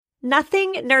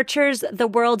Nothing nurtures the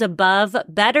world above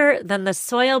better than the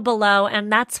soil below,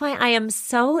 and that's why I am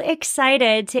so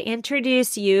excited to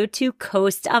introduce you to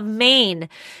Coast of Maine.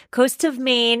 Coast of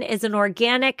Maine is an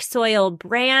organic soil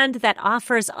brand that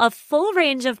offers a full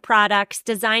range of products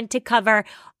designed to cover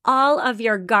all of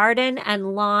your garden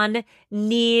and lawn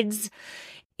needs.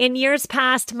 In years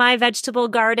past, my vegetable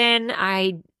garden,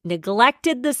 I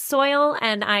neglected the soil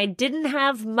and I didn't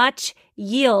have much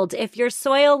yield. If your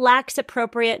soil lacks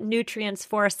appropriate nutrients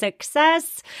for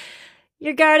success,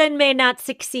 your garden may not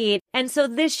succeed. And so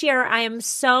this year, I am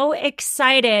so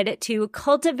excited to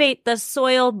cultivate the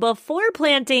soil before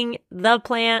planting the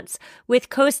plants with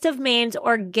Coast of Maine's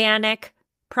organic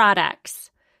products.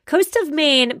 Coast of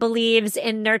Maine believes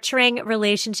in nurturing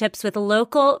relationships with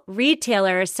local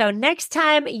retailers. So next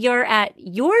time you're at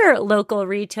your local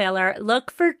retailer,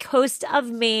 look for Coast of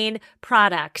Maine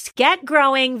products. Get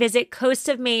growing. Visit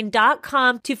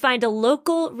coastofmaine.com to find a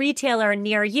local retailer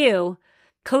near you.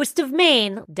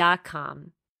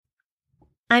 coastofmaine.com.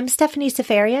 I'm Stephanie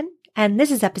Safarian, and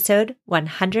this is episode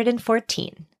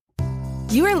 114.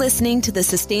 You are listening to the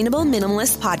Sustainable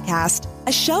Minimalist Podcast,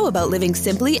 a show about living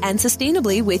simply and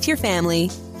sustainably with your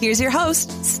family. Here's your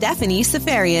host, Stephanie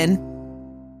Safarian.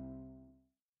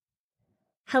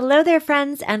 Hello there,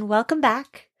 friends, and welcome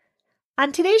back.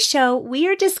 On today's show, we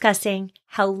are discussing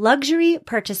how luxury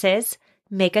purchases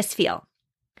make us feel.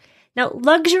 Now,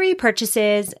 luxury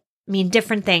purchases mean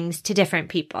different things to different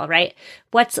people, right?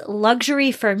 What's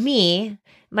luxury for me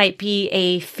might be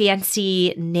a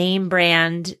fancy name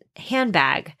brand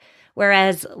handbag,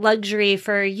 whereas luxury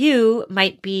for you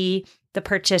might be the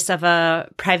purchase of a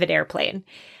private airplane.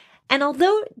 And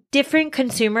although different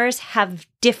consumers have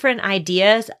different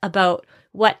ideas about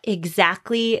what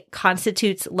exactly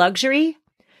constitutes luxury,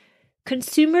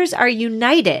 consumers are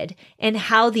united in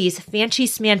how these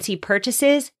fancy-smancy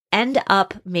purchases end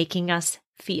up making us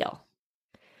feel.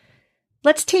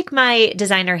 Let's take my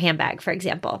designer handbag, for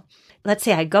example. Let's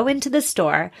say I go into the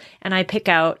store and I pick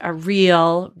out a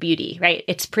real beauty, right?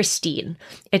 It's pristine.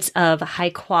 It's of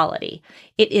high quality.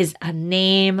 It is a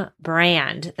name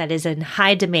brand that is in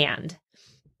high demand.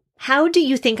 How do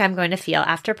you think I'm going to feel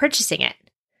after purchasing it?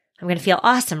 I'm going to feel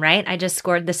awesome, right? I just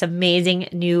scored this amazing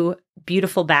new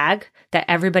beautiful bag that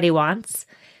everybody wants.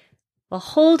 Well,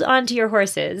 hold on to your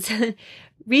horses.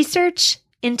 Research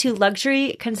into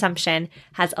luxury consumption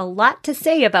has a lot to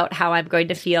say about how I'm going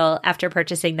to feel after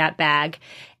purchasing that bag.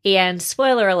 And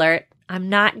spoiler alert, I'm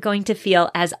not going to feel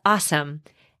as awesome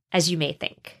as you may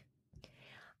think.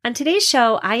 On today's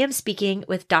show, I am speaking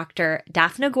with Dr.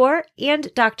 Daphna Gore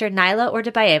and Dr. Naila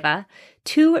Ordabayeva,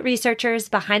 two researchers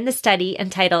behind the study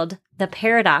entitled The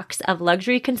Paradox of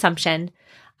Luxury Consumption: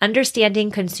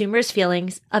 Understanding Consumers'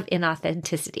 Feelings of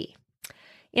Inauthenticity.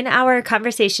 In our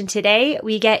conversation today,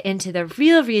 we get into the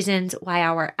real reasons why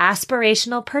our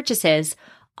aspirational purchases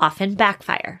often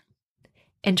backfire.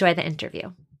 Enjoy the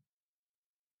interview.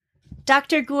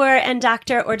 Dr. Gore and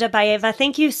Dr. Ordabayeva,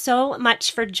 thank you so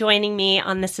much for joining me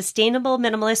on the Sustainable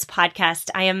Minimalist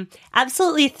Podcast. I am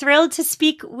absolutely thrilled to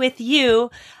speak with you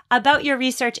about your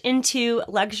research into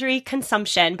luxury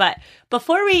consumption. But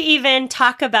before we even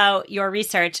talk about your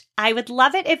research, I would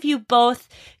love it if you both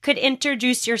could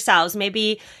introduce yourselves.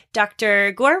 Maybe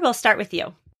Dr. Gore, we'll start with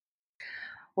you.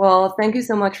 Well, thank you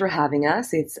so much for having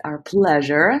us. It's our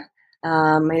pleasure.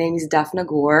 My name is Daphna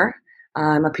Gore.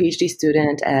 I'm a PhD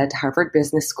student at Harvard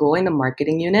Business School in the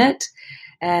marketing unit,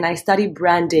 and I study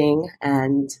branding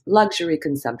and luxury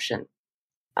consumption.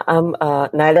 I'm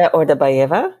Naila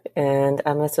Ordabayeva, and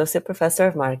I'm an associate professor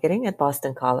of marketing at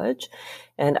Boston College,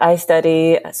 and I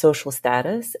study social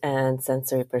status and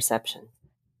sensory perception.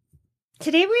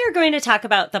 Today we are going to talk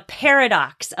about the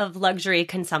paradox of luxury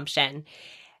consumption.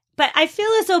 But I feel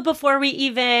as though before we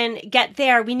even get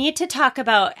there, we need to talk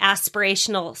about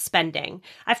aspirational spending.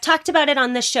 I've talked about it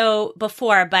on the show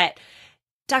before, but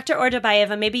Dr.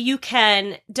 Ordabayeva, maybe you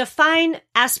can define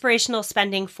aspirational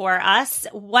spending for us.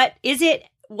 What is it?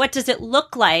 What does it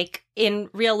look like in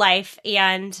real life?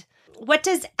 And what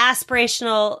does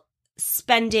aspirational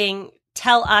spending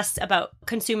tell us about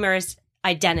consumers'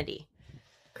 identity?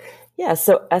 Yeah,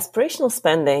 so aspirational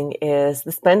spending is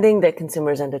the spending that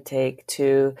consumers undertake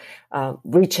to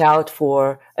reach out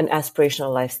for an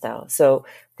aspirational lifestyle. So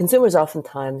consumers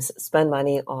oftentimes spend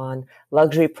money on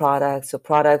luxury products or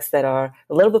products that are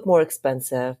a little bit more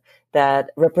expensive that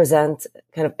represent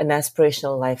kind of an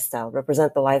aspirational lifestyle,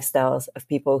 represent the lifestyles of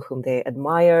people whom they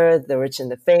admire, the rich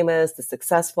and the famous, the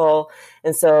successful.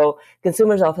 And so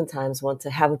consumers oftentimes want to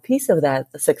have a piece of that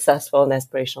successful and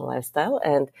aspirational lifestyle.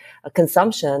 And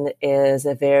consumption is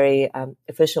a very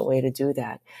efficient way to do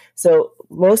that. So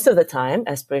most of the time,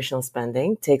 aspirational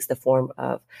spending takes the form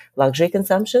of luxury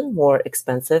consumption, more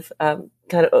expensive,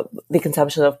 kind of the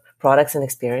consumption of products and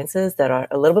experiences that are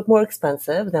a little bit more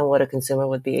expensive than what a consumer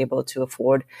would be able to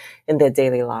afford in their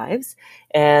daily lives.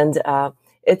 And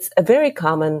it's a very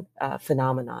common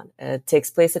phenomenon. It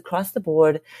takes place across the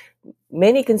board.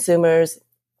 Many consumers,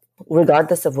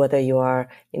 regardless of whether you are,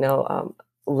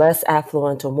 less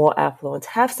affluent or more affluent,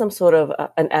 have some sort of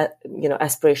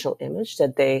aspirational image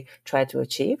that they try to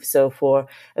achieve. So for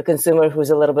a consumer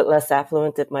who's a little bit less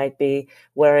affluent, it might be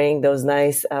wearing those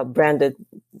nice branded,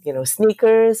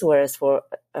 sneakers. Whereas for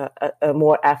a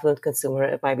more affluent consumer,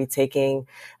 it might be taking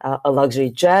a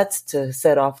luxury jet to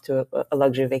set off to a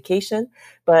luxury vacation.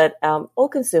 But all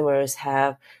consumers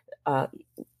have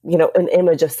an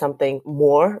image of something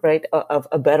more, right, of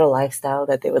a better lifestyle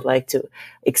that they would like to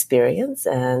experience,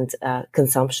 and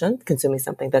consuming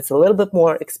something that's a little bit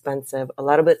more expensive, a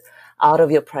little bit out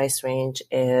of your price range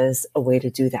is a way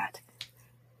to do that.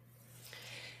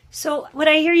 So what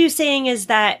I hear you saying is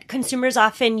that consumers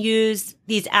often use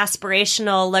these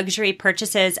aspirational luxury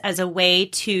purchases as a way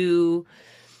to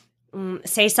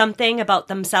say something about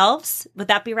themselves. Would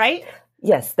that be right?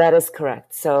 Yes, that is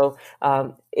correct. So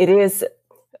it is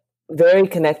very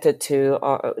connected to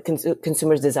our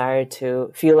consumers' desire to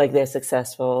feel like they're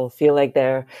successful, feel like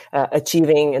they're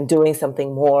achieving and doing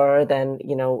something more than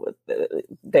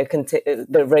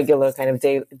their regular kind of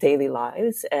daily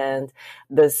lives, and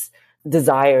this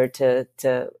desire to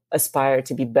aspire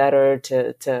to be better,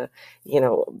 to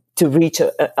reach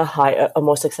a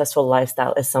more successful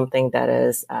lifestyle is something that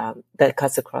is that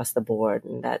cuts across the board,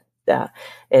 and that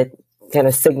it kind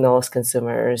of signals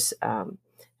consumers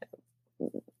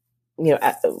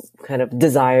kind of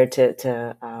desire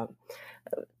to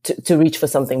reach for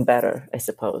something better, I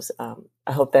suppose.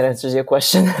 I hope that answers your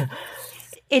question.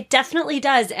 It definitely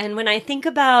does. And when I think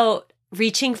about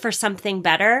reaching for something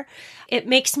better, it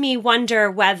makes me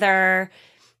wonder whether,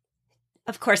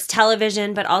 of course,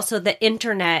 television, but also the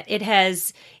internet, it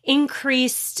has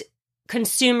increased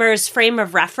consumers' frame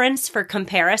of reference for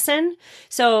comparison.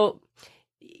 So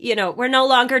we're no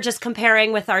longer just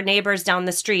comparing with our neighbors down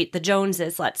the street, the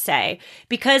Joneses, let's say.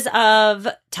 Because of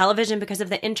television, because of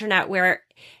the internet, we're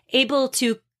able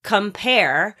to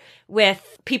compare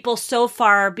with people so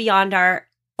far beyond our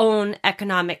own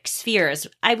economic spheres.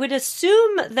 I would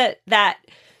assume that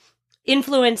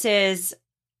influences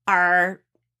our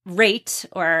rate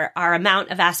or our amount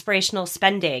of aspirational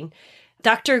spending.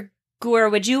 Dr. Gour,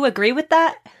 would you agree with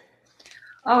that?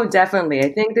 Oh, definitely.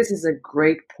 I think this is a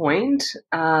great point,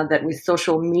 that with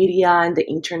social media and the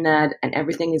internet and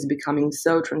everything is becoming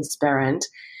so transparent.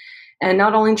 And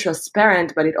not only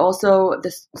transparent, but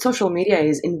the social media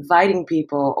is inviting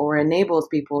people or enables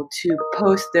people to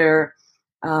post their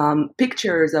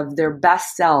pictures of their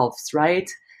best selves, right?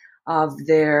 Of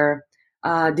their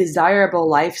desirable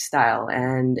lifestyle.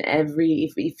 And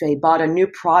if I bought a new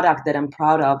product that I'm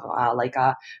proud of, like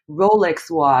a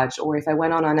Rolex watch, or if I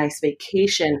went on a nice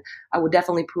vacation, I would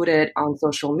definitely put it on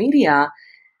social media.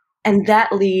 And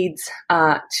that leads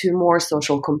to more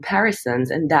social comparisons,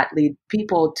 and that leads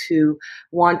people to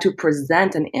want to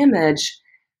present an image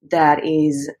that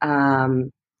is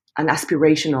an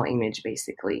aspirational image,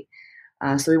 basically.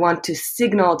 So we want to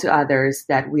signal to others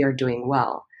that we are doing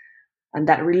well. And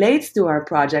that relates to our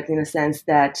project in a sense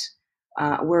that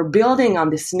we're building on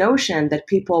this notion that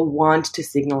people want to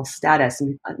signal status.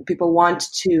 And people want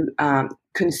to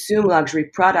consume luxury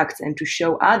products and to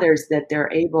show others that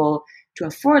they're able to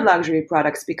afford luxury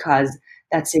products because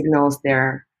that signals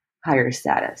their higher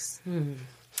status.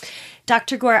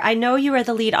 Dr. Gour, I know you are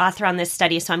the lead author on this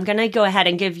study, so I'm going to go ahead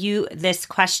and give you this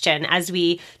question as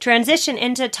we transition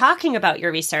into talking about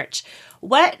your research.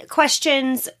 What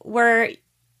questions were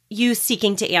you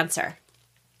seeking to answer?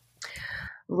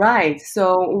 Right.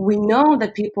 So we know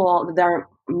that there are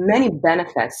many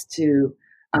benefits to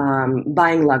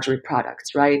buying luxury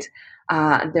products, right?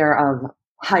 They're of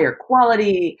higher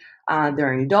quality,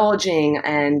 they're indulging,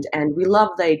 and we love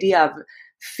the idea of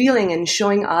feeling and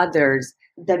showing others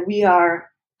that we are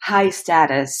high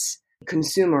status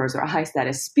consumers or high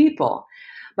status people.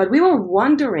 But we were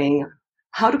wondering,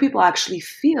 how do people actually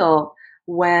feel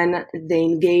when they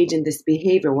engage in this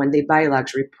behavior, when they buy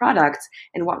luxury products?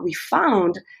 And what we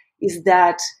found is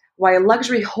that while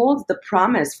luxury holds the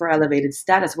promise for elevated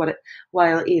status,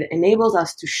 while it enables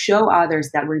us to show others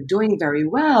that we're doing very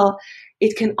well,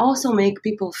 it can also make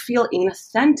people feel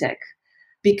inauthentic,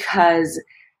 because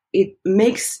it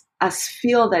makes us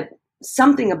feel that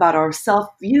something about our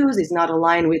self-views is not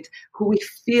aligned with who we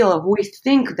feel or who we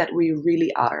think that we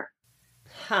really are.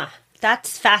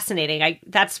 That's fascinating.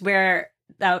 That's where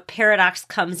the paradox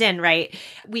comes in, right?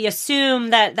 We assume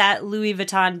that that Louis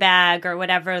Vuitton bag or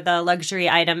whatever the luxury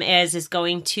item is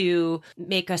going to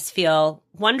make us feel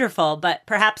wonderful. But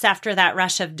perhaps after that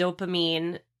rush of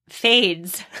dopamine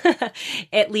fades,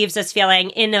 it leaves us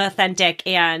feeling inauthentic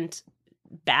and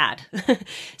bad.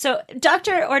 So,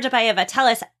 Dr. Orjabayeva, tell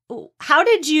us, how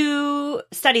did you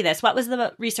study this? What was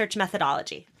the research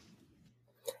methodology?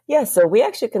 Yeah, so we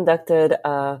actually conducted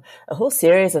a whole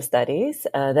series of studies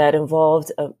that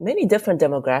involved many different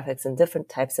demographics and different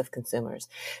types of consumers.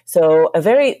 So a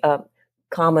very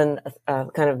common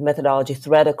kind of methodology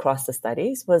thread across the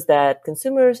studies was that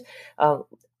consumers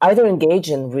either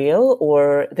engage in real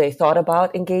or they thought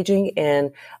about engaging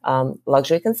in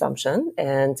luxury consumption.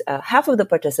 And half of the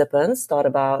participants thought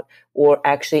about or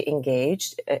actually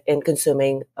engaged in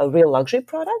consuming a real luxury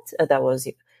product that was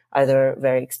either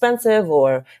very expensive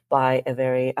or by a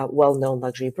very well-known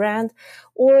luxury brand,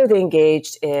 or they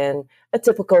engaged in a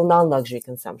typical non-luxury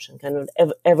consumption, kind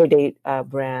of everyday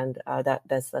brand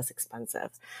that's less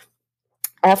expensive.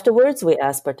 Afterwards, we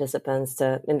asked participants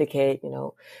to indicate,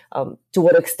 to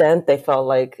what extent they felt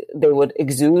like they would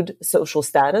exude social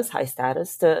status, high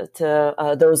status to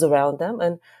those around them.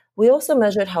 And we also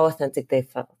measured how authentic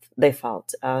they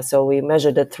felt. So we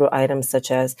measured it through items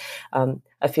such as,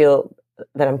 I feel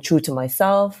that I'm true to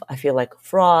myself. I feel like a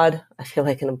fraud. I feel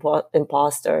like an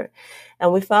imposter.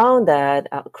 And we found that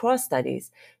across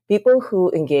studies, people who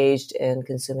engaged in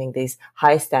consuming these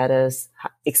high status,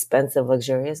 expensive,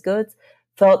 luxurious goods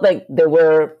felt like they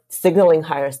were signaling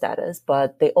higher status,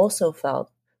 but they also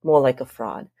felt more like a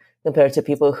fraud compared to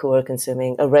people who were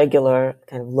consuming a regular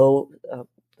kind of low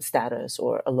status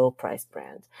or a low price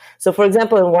brand. So for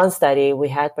example, in one study, we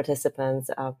had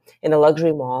participants in a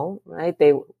luxury mall, right?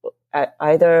 They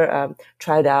either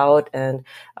tried out and,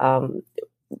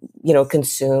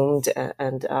 consumed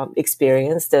and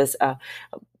experienced this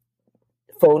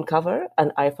phone cover,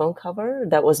 an iPhone cover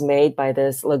that was made by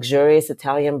this luxurious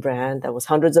Italian brand that was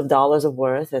hundreds of dollars of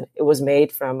worth, and it was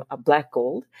made from black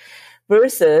gold.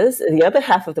 Versus the other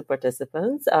half of the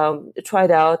participants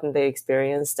tried out and they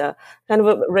experienced kind of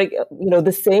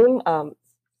the same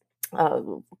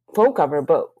phone cover,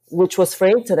 but which was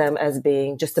framed to them as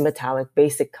being just a metallic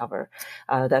basic cover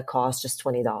that cost just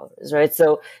 $20, right?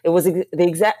 So it was an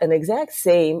exact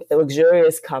same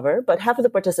luxurious cover, but half of the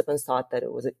participants thought that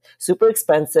it was super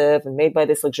expensive and made by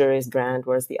this luxurious brand,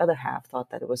 whereas the other half thought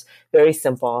that it was very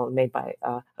simple and made by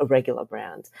a regular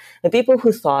brand. And people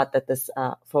who thought that this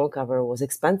phone cover was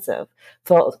expensive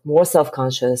felt more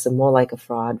self-conscious and more like a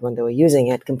fraud when they were using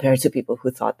it compared to people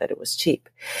who thought that it was cheap.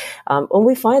 And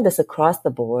we find this across the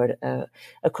board,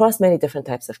 across many different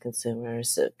types of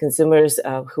consumers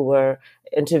who were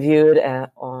interviewed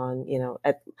on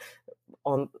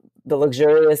the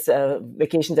luxurious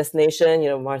vacation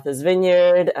destination, Martha's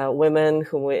Vineyard, women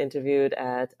whom we interviewed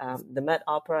at the Met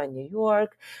Opera in New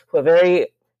York, who are very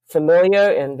familiar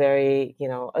and very,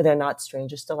 they're not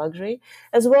strangers to luxury,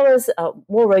 as well as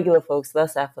more regular folks,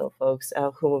 less affluent folks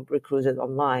whom we recruited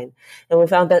online. And we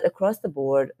found that across the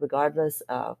board, regardless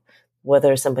of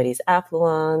whether somebody's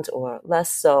affluent or less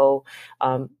so,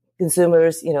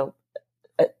 consumers,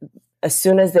 as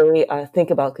soon as they think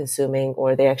about consuming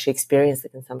or they actually experience the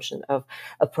consumption of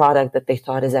a product that they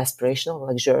thought is aspirational,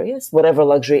 luxurious, whatever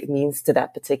luxury it means to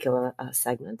that particular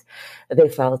segment, they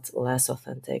felt less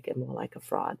authentic and more like a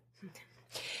fraud.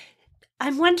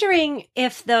 I'm wondering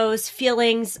if those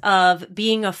feelings of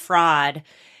being a fraud,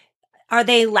 are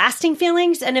they lasting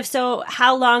feelings? And if so,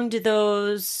 how long do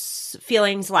those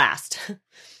feelings last?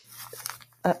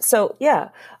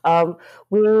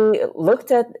 We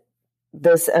looked at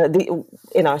this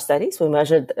in our studies. We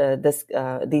measured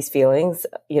these feelings,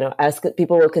 as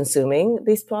people were consuming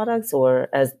these products or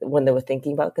as when they were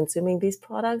thinking about consuming these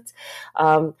products,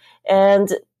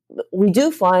 and we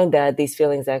do find that these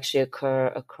feelings actually occur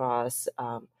across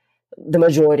the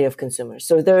majority of consumers.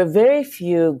 So there are very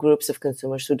few groups of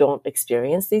consumers who don't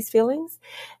experience these feelings.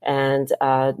 And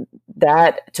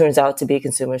that turns out to be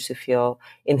consumers who feel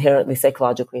inherently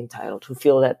psychologically entitled, who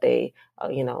feel that they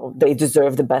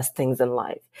deserve the best things in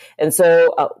life. And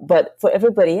so, but for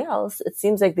everybody else, it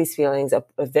seems like these feelings are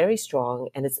very strong.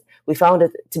 And we found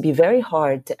it to be very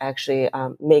hard to actually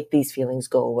make these feelings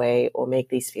go away or make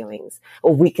these feelings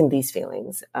or weaken these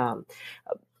feelings.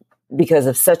 Because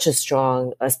of such a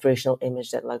strong aspirational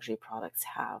image that luxury products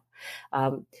have.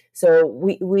 So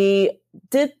we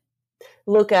did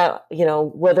look at,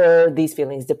 whether these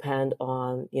feelings depend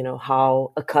on,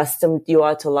 how accustomed you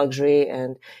are to luxury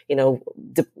and,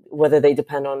 whether they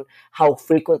depend on how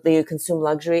frequently you consume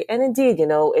luxury. And indeed,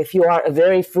 if you are a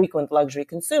very frequent luxury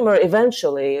consumer,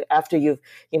 eventually after you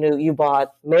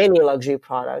bought many luxury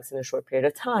products in a short period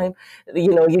of time,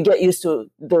 you get used to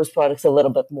those products a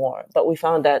little bit more. But we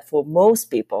found that for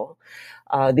most people,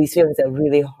 these feelings are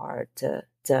really hard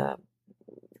to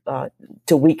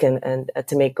weaken and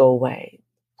to make go away.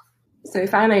 So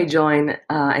if I may join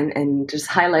and just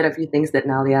highlight a few things that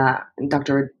Nalia and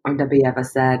Dr. Ordabayeva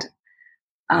said.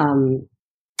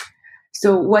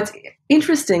 So what's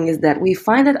interesting is that we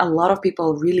find that a lot of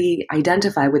people really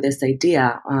identify with this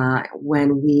idea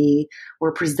when we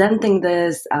were presenting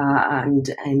this and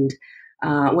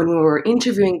when we were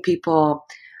interviewing people.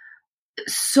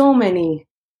 So many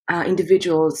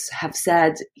individuals have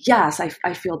said, yes,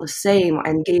 I feel the same,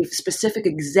 and gave specific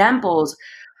examples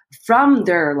from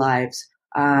their lives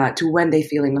to when they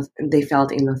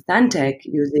felt inauthentic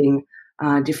using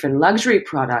different luxury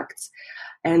products.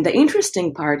 And the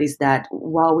interesting part is that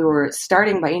while we were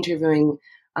starting by interviewing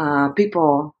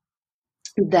people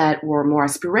that were more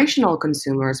aspirational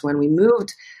consumers, when we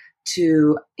moved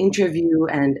to interview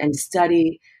and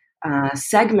study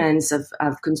segments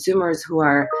of consumers who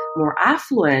are more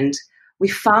affluent, we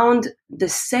found the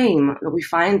same. We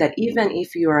find that even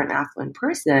if you are an affluent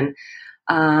person,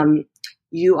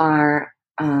 you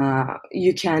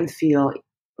can feel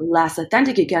less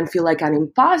authentic. You can feel like an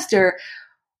imposter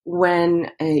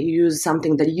when you use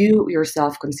something that you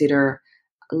yourself consider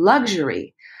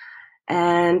luxury.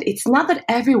 And it's not that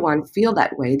everyone feel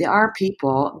that way. There are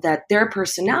people that their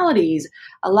personalities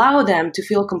allow them to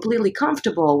feel completely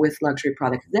comfortable with luxury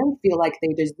products. They feel like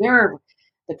they deserve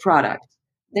the product.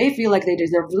 They feel like they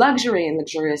deserve luxury and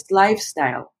luxurious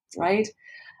lifestyle, right?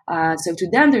 So to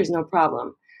them, there's no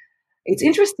problem. It's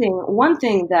interesting. One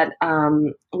thing that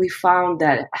we found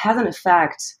that has an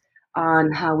effect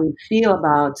on how we feel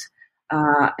about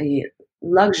a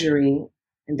luxury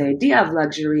and the idea of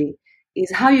luxury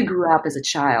is how you grew up as a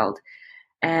child.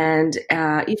 And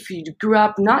if you grew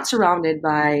up not surrounded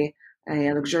by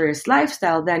a luxurious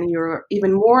lifestyle, then you're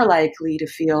even more likely to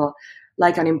feel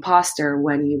like an imposter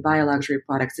when you buy luxury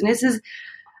products. And this is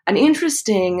an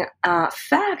interesting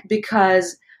fact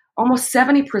because almost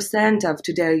 70% of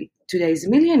today's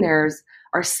millionaires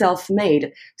are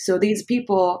self-made. So these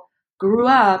people grew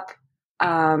up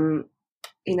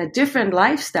in a different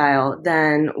lifestyle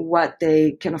than what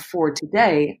they can afford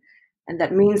today. And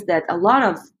that means that a lot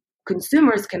of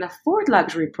consumers can afford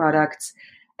luxury products.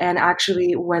 And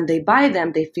actually, when they buy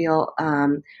them, they feel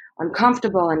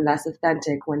uncomfortable and less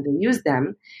authentic when they use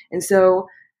them. And so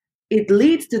it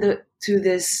leads to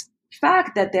this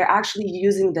fact that they're actually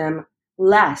using them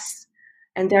less.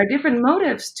 And there are different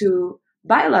motives to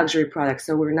buy luxury products.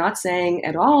 So we're not saying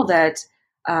at all that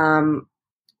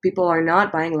people are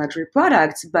not buying luxury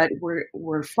products, but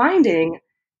we're finding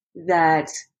that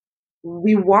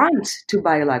we want to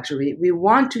buy luxury. We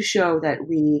want to show that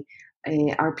we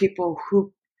are people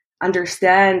who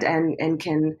understand and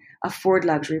can afford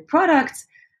luxury products,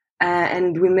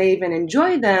 and we may even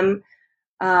enjoy them.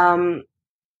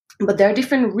 But there are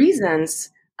different reasons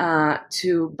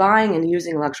to buying and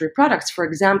using luxury products. For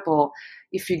example,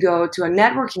 if you go to a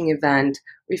networking event,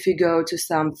 or if you go to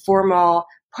some formal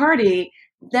party,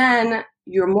 then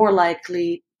you're more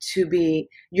likely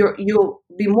you'll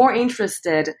be more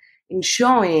interested in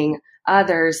showing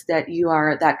others that you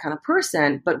are that kind of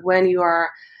person. But when you are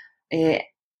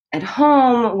at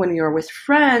home, when you're with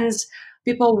friends,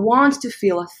 people want to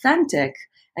feel authentic.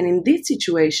 And in these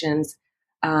situations,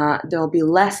 they'll be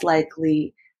less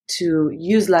likely to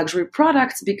use luxury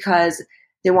products because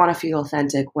they want to feel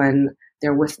authentic when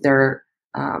they're with their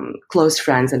close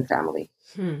friends and family.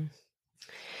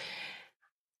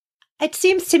 It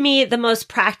seems to me the most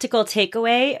practical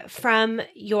takeaway from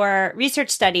your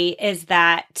research study is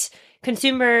that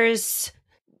consumers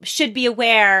should be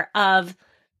aware of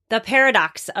the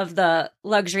paradox of the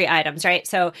luxury items, right?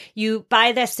 So you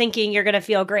buy this thinking you're going to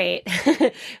feel great.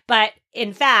 But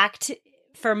in fact,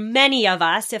 for many of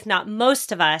us, if not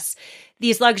most of us,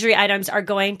 these luxury items are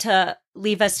going to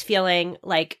leave us feeling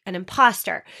like an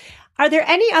imposter. Are there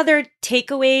any other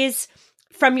takeaways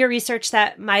from your research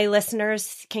that my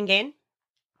listeners can gain?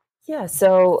 Yeah,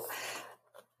 so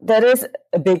that is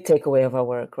a big takeaway of our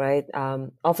work, right?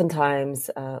 Oftentimes,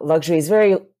 luxury is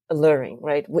very alluring,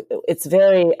 right? It's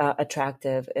very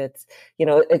attractive. It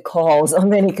calls on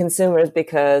many consumers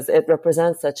because it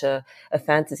represents such a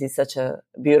fantasy, such a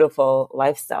beautiful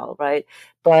lifestyle, right?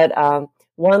 But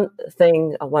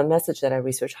one message that our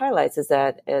research highlights is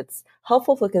that it's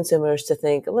helpful for consumers to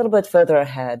think a little bit further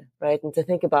ahead, right? And to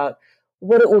think about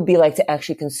what it would be like to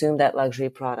actually consume that luxury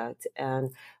product.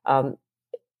 And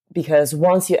because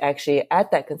once you're actually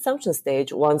at that consumption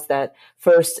stage, once that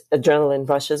first adrenaline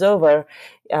rush is over,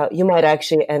 you might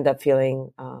actually end up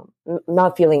feeling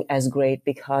not feeling as great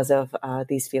because of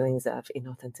these feelings of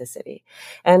inauthenticity.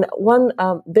 And one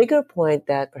bigger point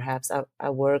that perhaps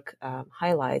our work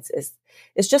highlights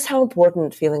is just how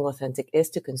important feeling authentic is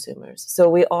to consumers. So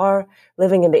we are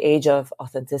living in the age of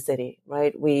authenticity,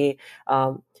 right? We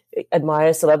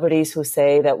admire celebrities who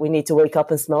say that we need to wake up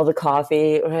and smell the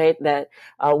coffee, right? That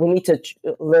we need to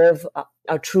live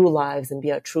our true lives and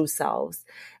be our true selves.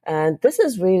 And this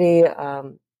is really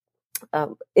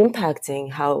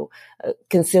impacting how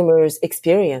consumers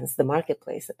experience the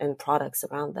marketplace and products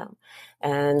around them.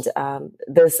 And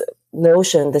this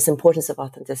importance of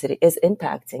authenticity is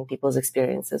impacting people's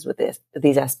experiences with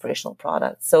these aspirational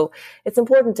products. So it's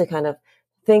important to kind of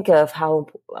think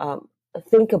about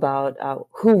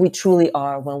who we truly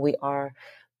are when we are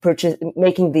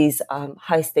making these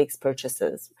high stakes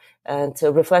purchases, and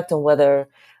to reflect on whether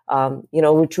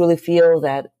we truly feel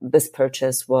that this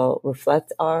purchase will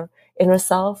reflect our inner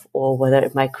self, or whether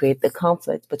it might create the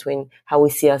conflict between how we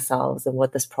see ourselves and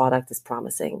what this product is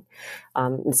promising.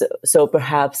 So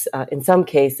perhaps in some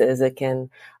cases it can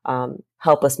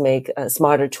help us make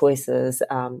smarter choices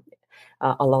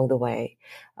along the way.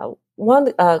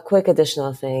 One quick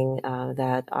additional thing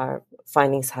that our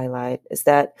findings highlight is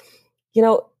that,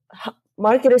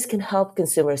 marketers can help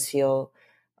consumers feel,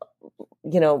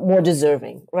 more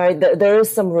deserving, right? There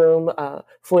is some room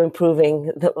for improving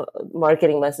the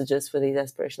marketing messages for these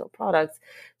aspirational products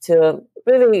to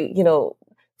really,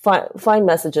 find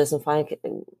messages and find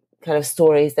kind of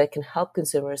stories that can help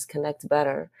consumers connect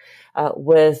better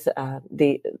with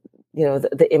the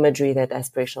imagery that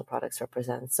aspirational products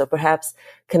represent. So perhaps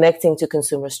connecting to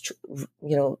consumers,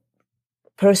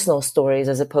 personal stories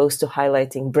as opposed to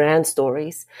highlighting brand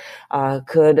stories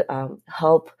could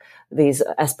help these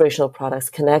aspirational products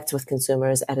connect with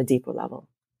consumers at a deeper level.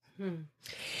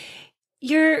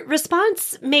 Your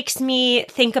response makes me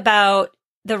think about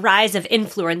the rise of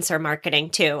influencer marketing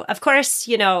too. Of course,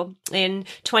 in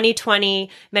 2020,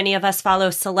 many of us follow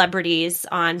celebrities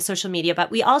on social media,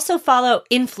 but we also follow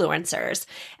influencers.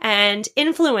 And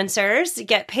influencers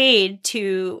get paid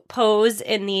to pose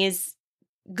in these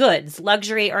goods,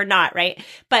 luxury or not, right?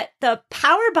 But the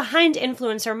power behind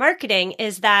influencer marketing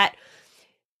is that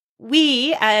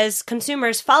we as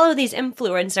consumers follow these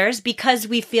influencers because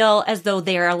we feel as though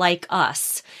they are like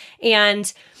us.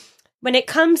 And when it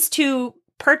comes to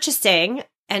purchasing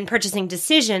and purchasing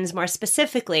decisions more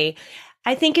specifically,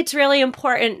 I think it's really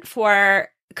important for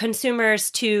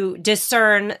consumers to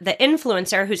discern the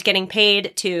influencer who's getting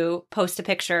paid to post a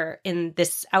picture in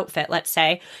this outfit, let's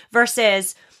say,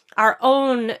 versus our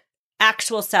own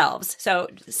actual selves. So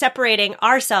separating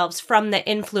ourselves from the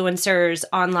influencer's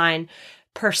online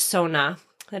persona.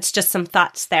 That's just some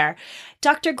thoughts there.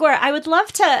 Dr. Gore, I would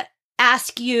love to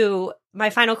ask you my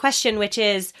final question, which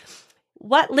is,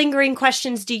 what lingering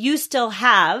questions do you still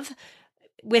have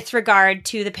with regard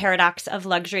to the paradox of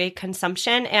luxury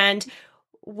consumption, and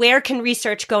where can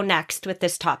research go next with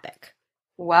this topic?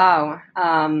 Wow,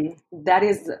 that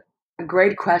is a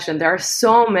great question. There are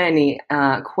so many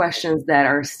questions that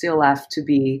are still left to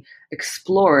be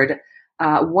explored.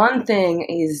 One thing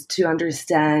is to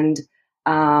understand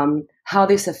how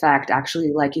this effect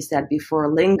actually, like you said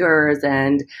before, lingers,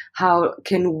 and how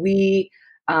can we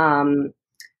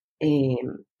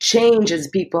change as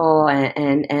people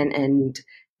and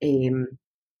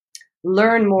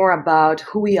learn more about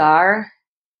who we are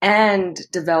and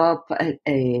develop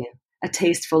a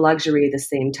taste for luxury at the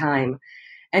same time.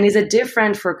 And is it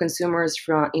different for consumers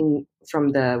from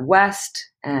the West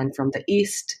and from the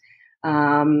East?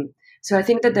 So I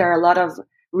think that there are a lot of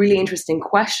really interesting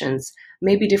questions.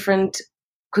 Maybe different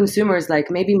consumers, like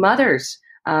maybe mothers,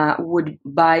 would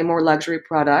buy more luxury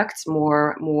products,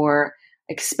 more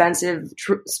expensive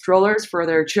strollers for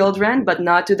their children, but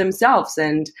not to themselves.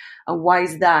 And why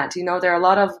is that? There are a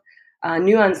lot of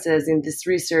nuances in this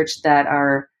research that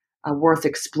are worth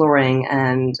exploring,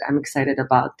 and I'm excited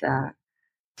about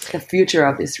the future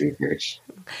of this research.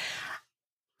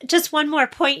 Just one more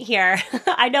point here.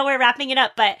 I know we're wrapping it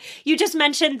up, but you just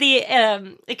mentioned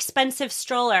the expensive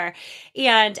stroller.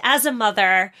 And as a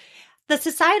mother, the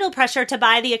societal pressure to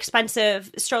buy the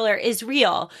expensive stroller is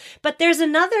real. But there's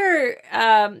another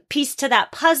piece to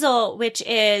that puzzle, which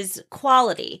is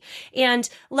quality. And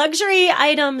luxury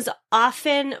items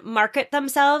often market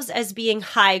themselves as being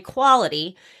high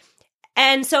quality.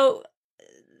 And so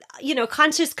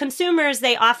conscious consumers,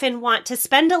 they often want to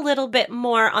spend a little bit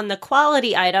more on the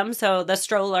quality item. So the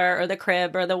stroller or the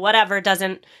crib or the whatever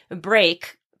doesn't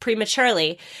break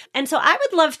prematurely. And so I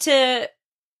would love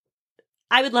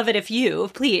it if you,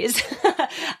 please,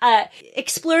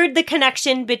 explored the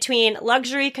connection between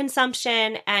luxury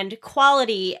consumption and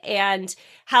quality and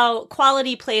how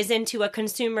quality plays into a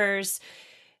consumer's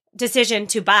decision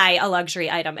to buy a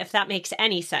luxury item, if that makes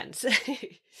any sense.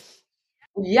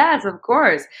 Yes, of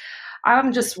course.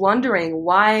 I'm just wondering,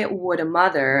 why would a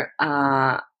mother,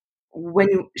 when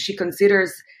she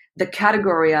considers the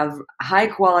category of high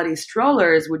quality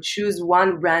strollers, would choose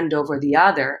one brand over the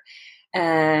other?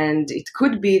 And it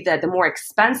could be that the more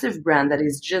expensive brand that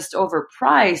is just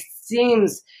overpriced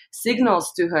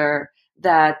signals to her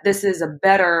that this is a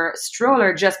better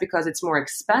stroller just because it's more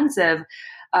expensive,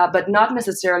 but not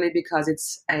necessarily because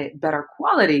it's a better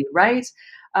quality, right?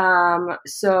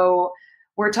 So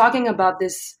we're talking about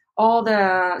this, all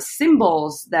the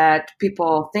symbols that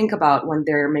people think about when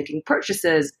they're making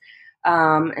purchases.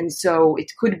 And so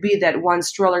it could be that one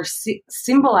stroller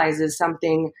symbolizes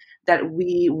something that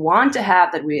we want to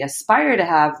have, that we aspire to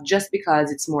have, just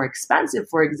because it's more expensive,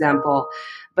 for example,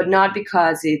 but not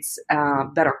because it's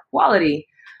better quality.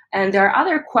 And there are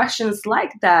other questions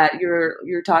like that.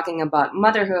 You're talking about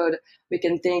motherhood. We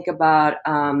can think about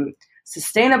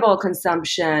sustainable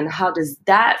consumption. How does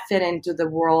that fit into the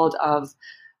world of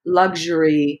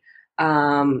luxury?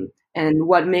 And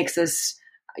what makes us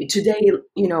today,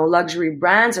 luxury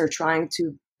brands are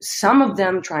some of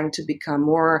them trying to become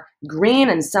more green,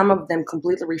 and some of them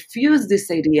completely refuse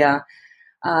this idea.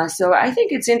 So I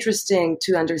think it's interesting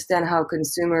to understand how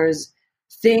consumers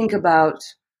think about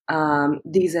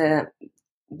these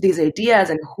ideas,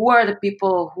 and who are the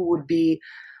people who would be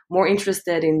more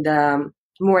interested in the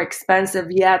more expensive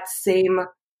yet same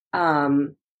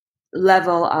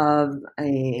level of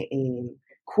a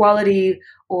quality,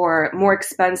 or more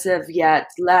expensive yet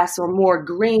less or more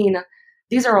green.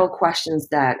 These are all questions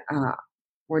that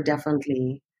we're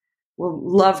definitely will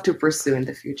love to pursue in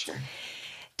the future.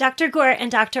 Dr. Gur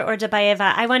and Dr.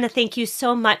 Ordabayeva, I want to thank you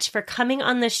so much for coming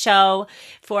on the show,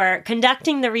 for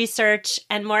conducting the research,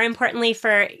 and more importantly,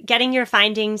 for getting your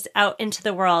findings out into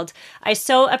the world. I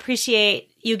so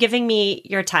appreciate you giving me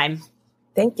your time.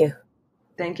 Thank you.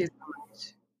 Thank you so much.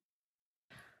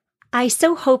 I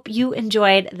so hope you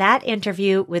enjoyed that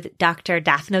interview with Dr.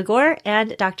 Daphna Gur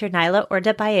and Dr. Naila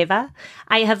Ordabayeva.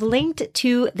 I have linked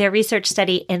to their research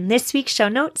study in this week's show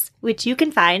notes, which you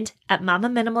can find at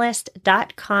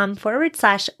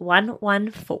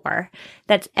mamaminimalist.com/114.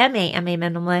 That's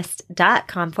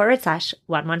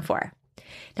mamaminimalist.com/114.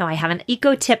 Now, I have an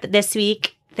eco tip this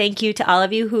week. Thank you to all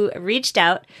of you who reached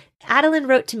out. Adeline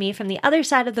wrote to me from the other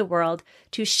side of the world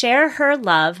to share her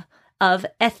love of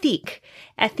Ethique.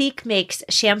 Ethique makes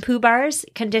shampoo bars,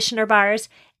 conditioner bars,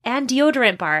 and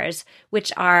deodorant bars,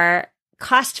 which are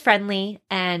cost-friendly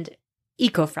and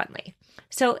eco-friendly.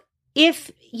 So if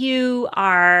you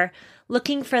are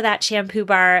looking for that shampoo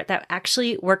bar that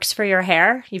actually works for your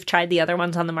hair, you've tried the other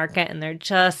ones on the market and they're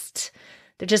just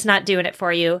not doing it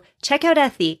for you, check out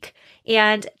Ethique.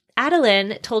 And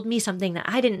Adeline told me something that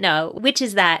I didn't know, which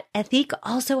is that Ethique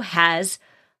also has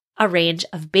a range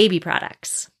of baby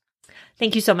products.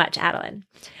 Thank you so much, Adeline.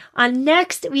 On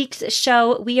next week's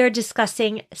show, we are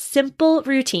discussing simple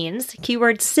routines,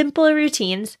 keyword simple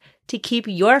routines, to keep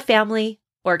your family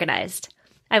organized.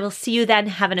 I will see you then.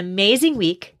 Have an amazing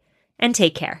week and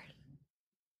take care.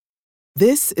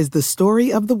 This is the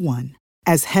story of the one.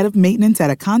 As head of maintenance at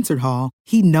a concert hall,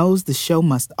 he knows the show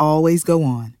must always go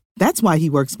on. That's why he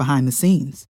works behind the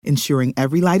scenes, ensuring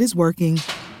every light is working,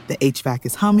 the HVAC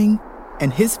is humming,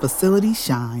 and his facility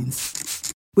shines.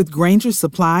 With Grainger's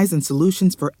supplies and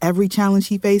solutions for every challenge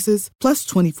he faces, plus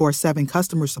 24/7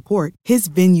 customer support, his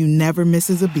venue never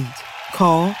misses a beat.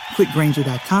 Call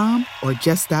quickgrainger.com or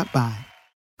just stop by.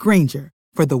 Grainger,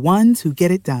 for the ones who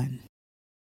get it done.